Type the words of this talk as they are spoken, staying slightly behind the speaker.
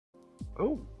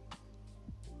Oh,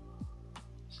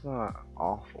 it's not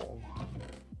awful.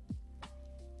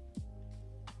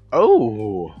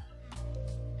 Oh!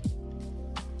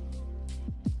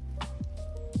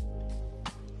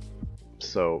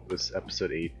 So, this is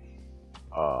episode 8.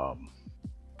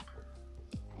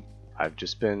 I've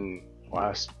just been,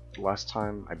 last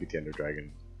time I beat the Ender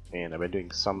Dragon, and I've been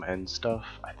doing some end stuff.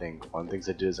 I think one of the things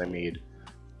I did is I made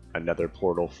another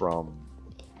portal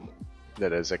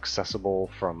that is accessible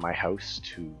from my house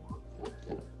to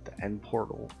the end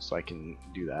portal, so I can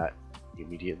do that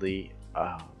immediately.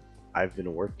 I've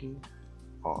been working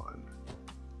on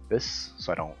this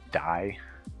so I don't die.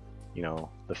 You know,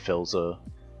 the Philza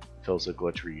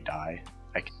glitch where you die.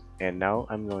 And now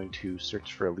I'm going to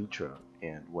search for Elytra,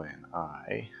 and when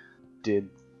I did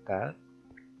that,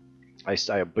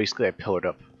 I basically pillared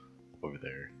up over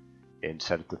there and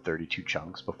set it to 32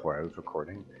 chunks before I was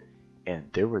recording, and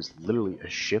there was literally a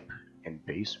ship and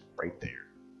base right there.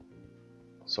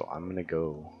 So I'm gonna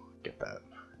go get that.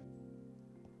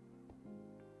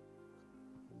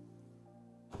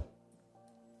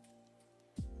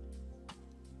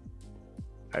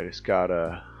 I just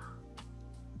gotta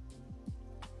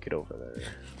get over there.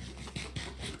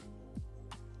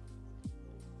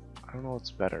 I don't know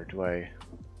what's better. Do I...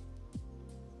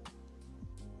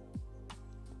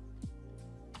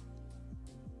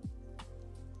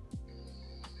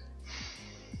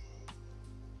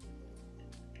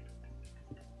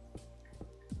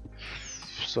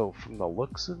 So from the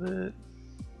looks of it,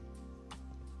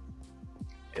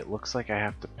 it looks like I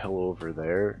have to pill over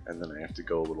there, and then I have to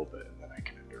go a little bit, and then I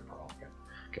can ender pearl again.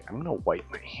 Okay, I'm gonna wipe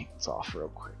my hands off real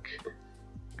quick,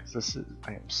 because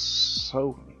I am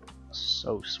so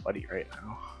sweaty right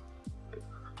now.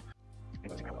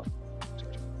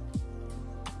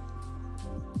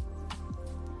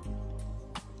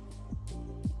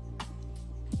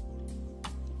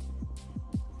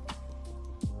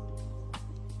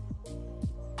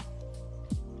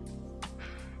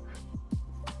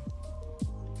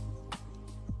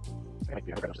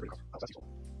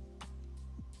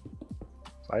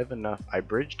 So I have enough. I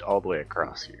bridged all the way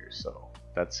across here, so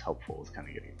that's helpful with kind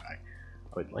of getting by.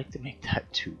 I would like to make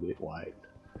that 2 wide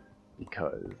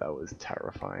because that was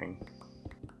terrifying.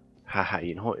 Haha,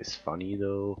 you know what is funny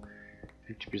though?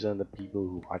 50% of the people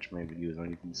who watch my videos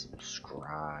don't even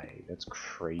subscribe. That's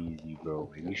crazy, bro.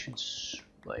 Maybe you should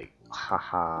like,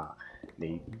 haha,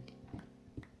 maybe.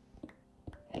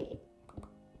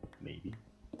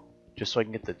 Just so I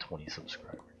can get to 20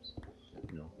 subscribers.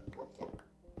 You know,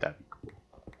 that'd be cool.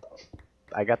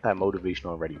 I got that motivation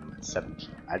already when I'm at 17.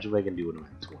 Imagine what I can do when I'm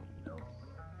at 20, you know?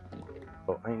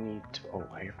 Oh, I need to, oh,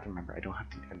 I have to remember, I don't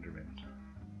have the Enderman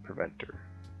preventer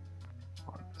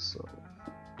on, so...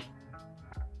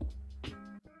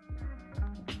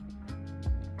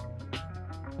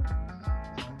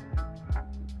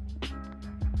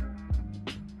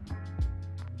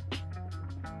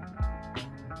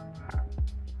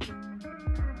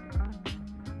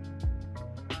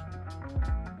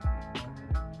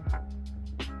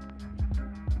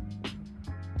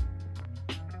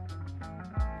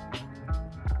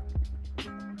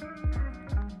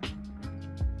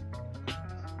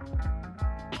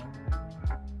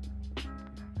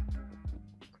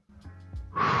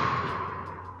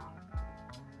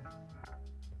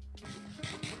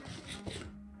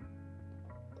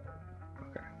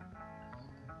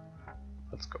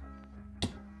 Let's go.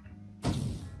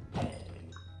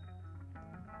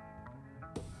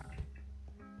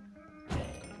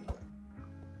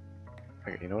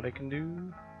 Okay, you know what I can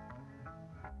do?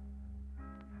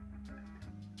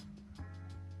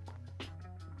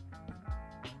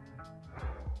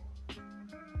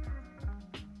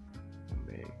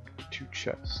 Make 2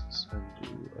 chests and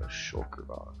do a shulker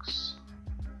box.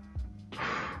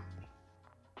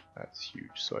 That's huge,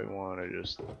 so I want to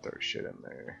just throw shit in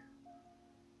there.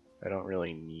 I don't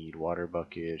really need water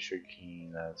bucket,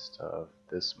 sugarcane, that stuff.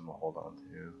 This I'm gonna hold on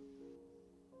to.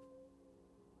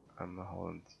 I'm gonna hold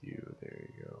on to you, there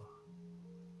you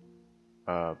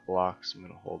go. Blocks I'm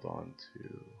gonna hold on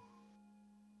to.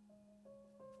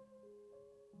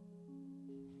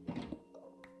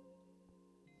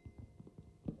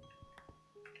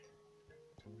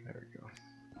 There we go.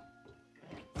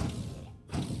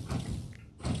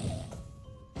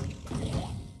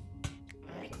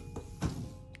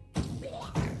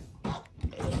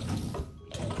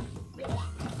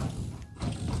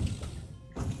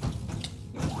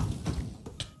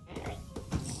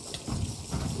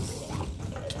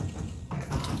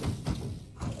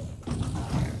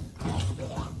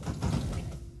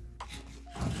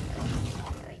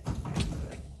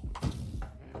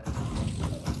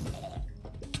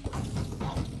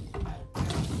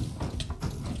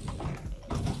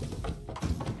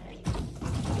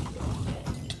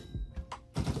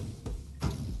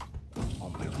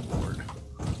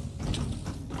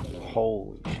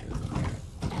 Holy shit.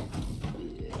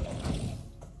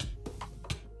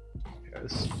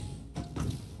 Yes.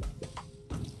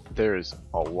 There's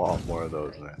a lot more of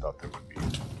those than I thought there would be.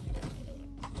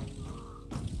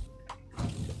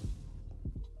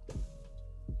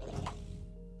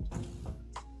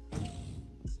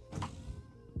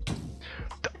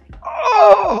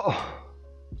 Oh!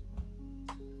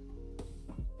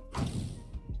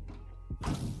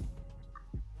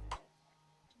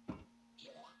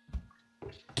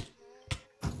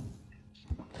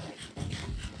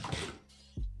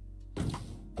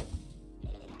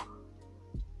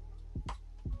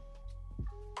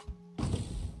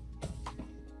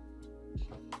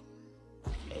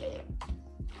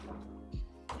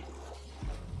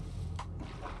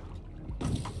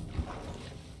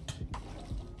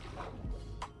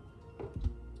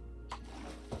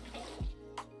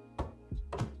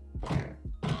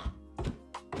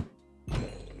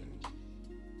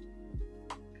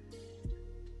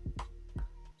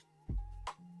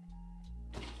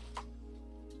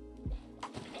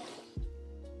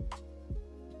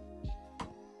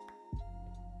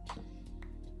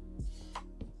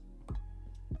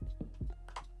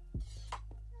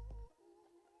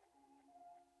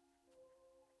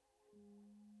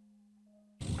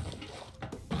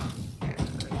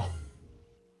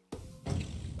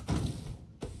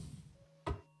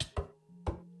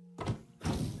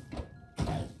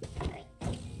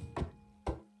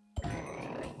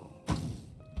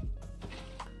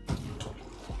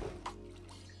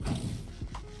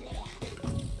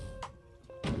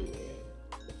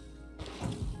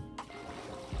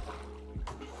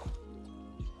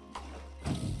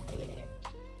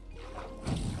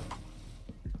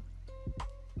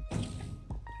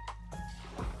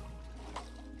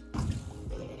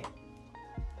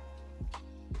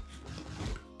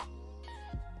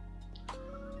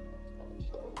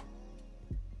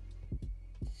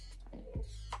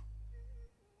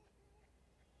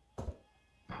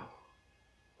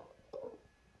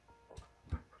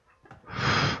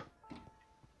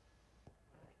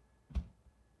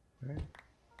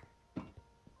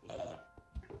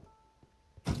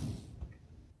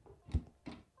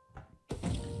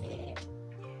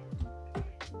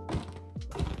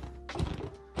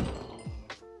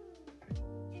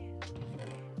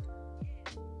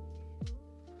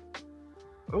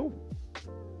 Oh,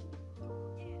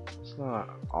 it's not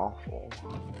awful.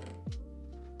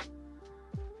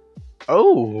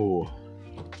 Oh,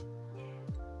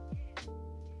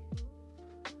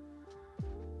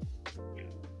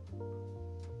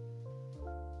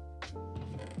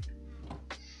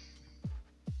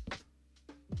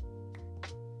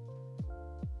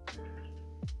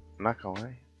 I'm not gonna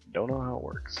lie, don't know how it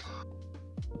works.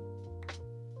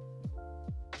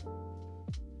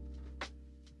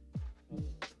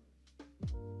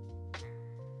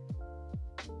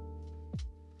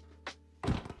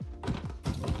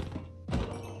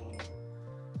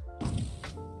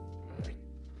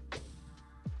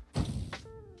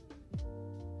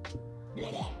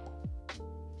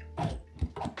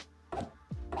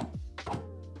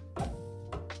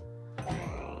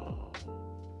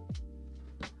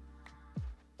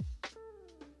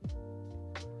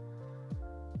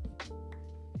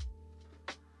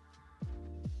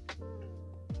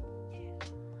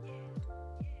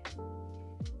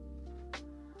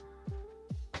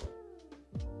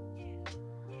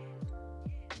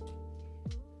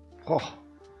 Oh,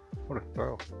 what a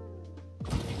throw.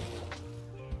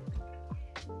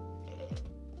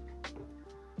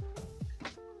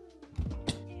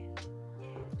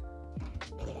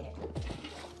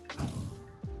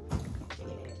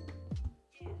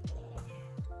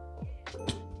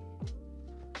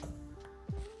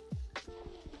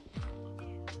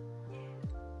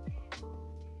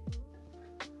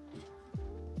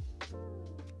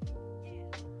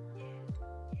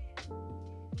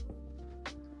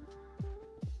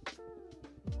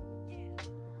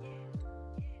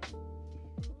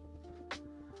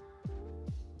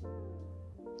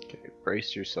 Okay,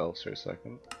 brace yourselves for a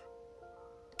second.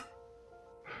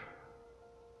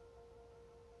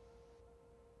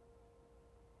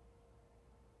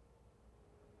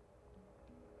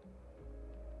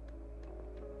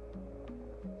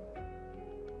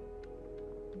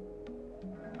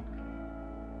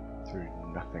 There's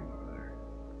nothing over there.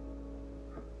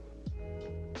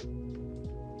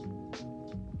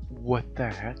 What the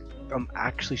heck? I'm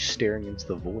actually staring into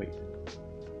the void.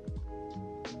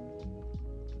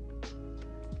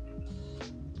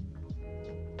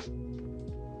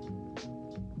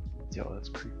 Yo, that's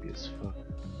creepy as fuck.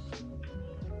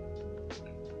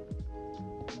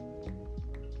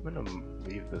 I'm gonna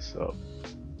leave this up.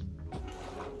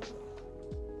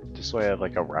 just so I have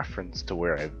like a reference to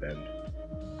where I've been.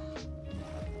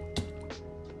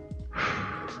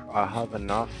 I have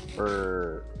enough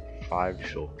for 5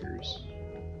 shoulders,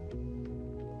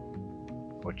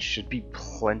 which should be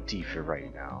plenty for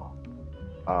right now.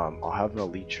 I'll have an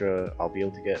elytra. I'll be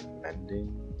able to get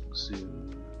mending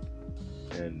soon,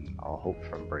 and I'll hope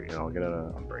for unbreaking. I'll get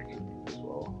an unbreaking as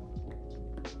well.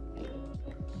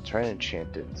 Try and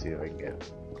enchant it and see if I can get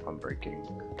unbreaking.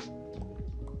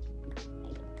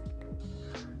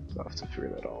 So I'll have to figure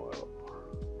that all out.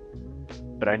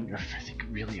 But I think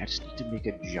really I just need to make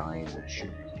a giant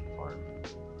sugarcane farm.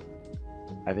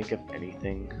 I think if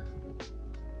anything,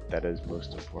 that is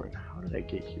most important. How did I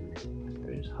get here? Did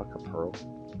I just huck a pearl?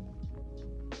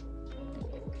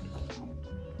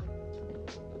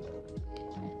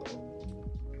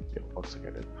 Yep, looks like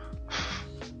I did.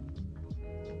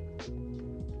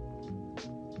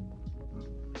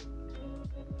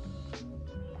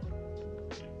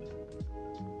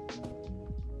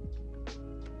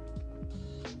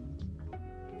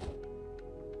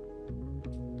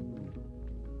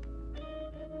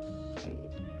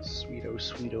 Sweet, oh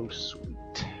sweet, oh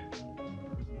sweet.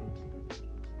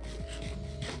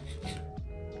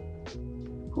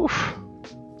 Oof.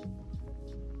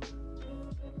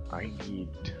 I need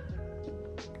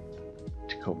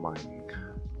to go mining,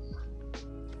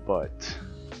 but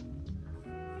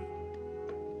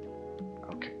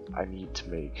okay, I need to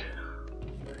make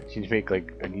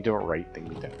like, I need to write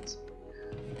things down.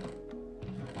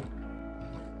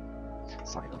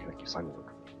 Sign, okay, thank you, sign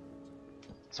work.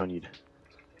 So I need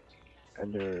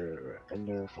Ender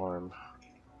farm.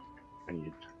 I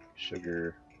need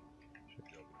sugar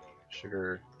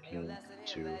cane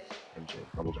 2 and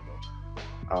double jumbo.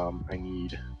 I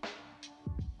need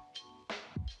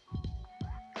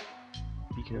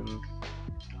beacon,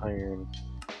 iron.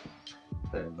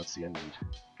 Then let's see, I need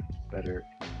better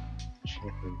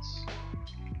enchantments.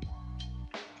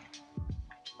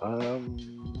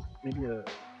 Maybe a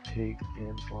pig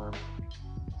and farm.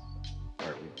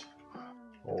 Alright,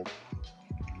 we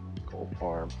gold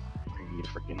farm. I need a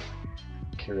freaking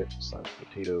carrot /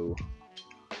 potato.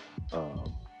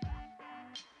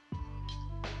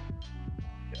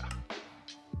 Yeah.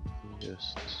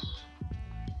 Just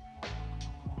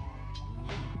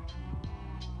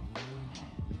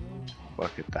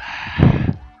look at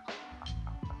that.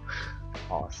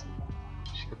 Awesome.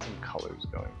 Should get some colors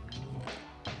going.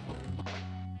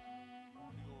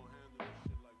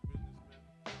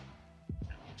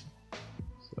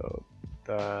 So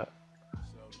that.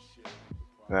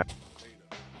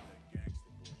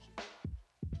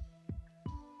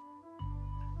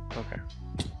 Okay.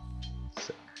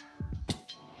 Sick.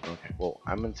 Okay, well,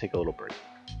 I'm gonna take a little break.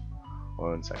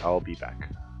 1 sec, I'll be back.